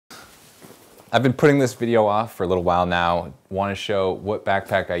I've been putting this video off for a little while now. Want to show what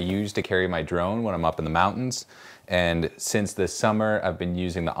backpack I use to carry my drone when I'm up in the mountains. And since this summer, I've been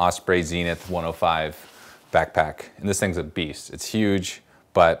using the Osprey Zenith 105 backpack. And this thing's a beast. It's huge,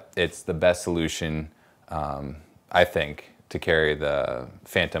 but it's the best solution, I think, to carry the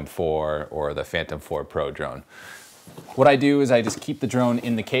Phantom 4 or the Phantom 4 Pro drone. What I do is I just keep the drone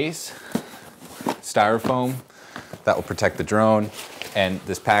in the case, styrofoam, that will protect the drone. And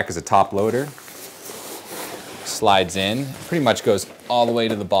this pack is a top loader, slides in, pretty much goes all the way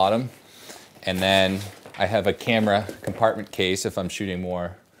to the bottom. And then I have a camera compartment case if I'm shooting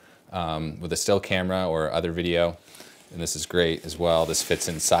more with a still camera or other video. And this is great as well. This fits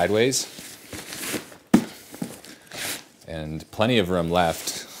in sideways. And plenty of room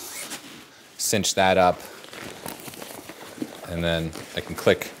left. Cinch that up. And then I can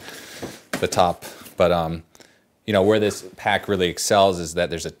click the top. But you know, where this pack really excels is that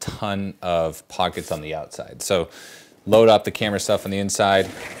there's a ton of pockets on the outside. So load up the camera stuff on the inside.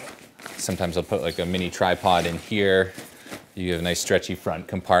 Sometimes I'll put like a mini tripod in here. You have a nice stretchy front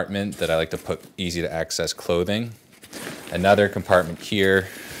compartment that I like to put easy to access clothing. Another compartment here.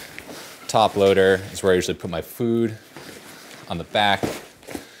 Top loader is where I usually put my food. On the back,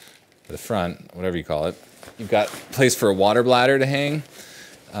 the front, whatever you call it. You've got a place for a water bladder to hang.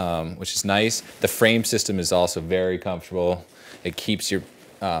 Which is nice. The frame system is also very comfortable. It keeps your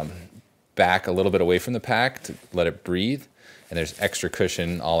back a little bit away from the pack to let it breathe. And there's extra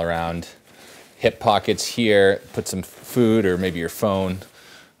cushion all around. Hip pockets here, put some food or maybe your phone.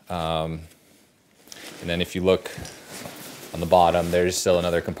 And then if you look on the bottom, there's still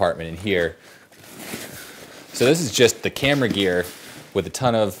another compartment in here. So this is just the camera gear with a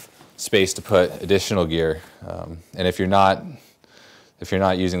ton of space to put additional gear. And if you're not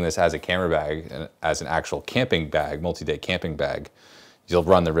using this as a camera bag, as an actual camping bag, multi-day camping bag, you'll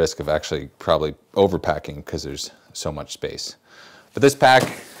run the risk of actually probably overpacking because there's so much space. But this pack,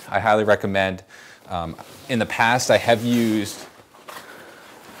 I highly recommend. In the past, I have used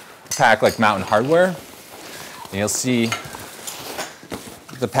a pack like Mountain Hardwear, and you'll see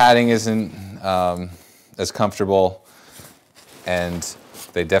the padding isn't as comfortable, and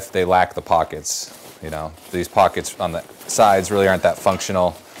they lack the pockets. You know, these pockets on the sides really aren't that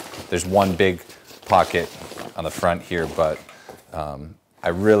functional. There's one big pocket on the front here, but I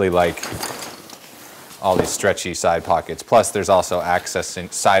really like all these stretchy side pockets. Plus, there's also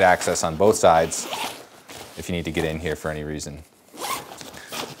side access on both sides if you need to get in here for any reason.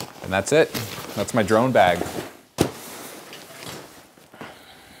 And that's it. That's my drone bag.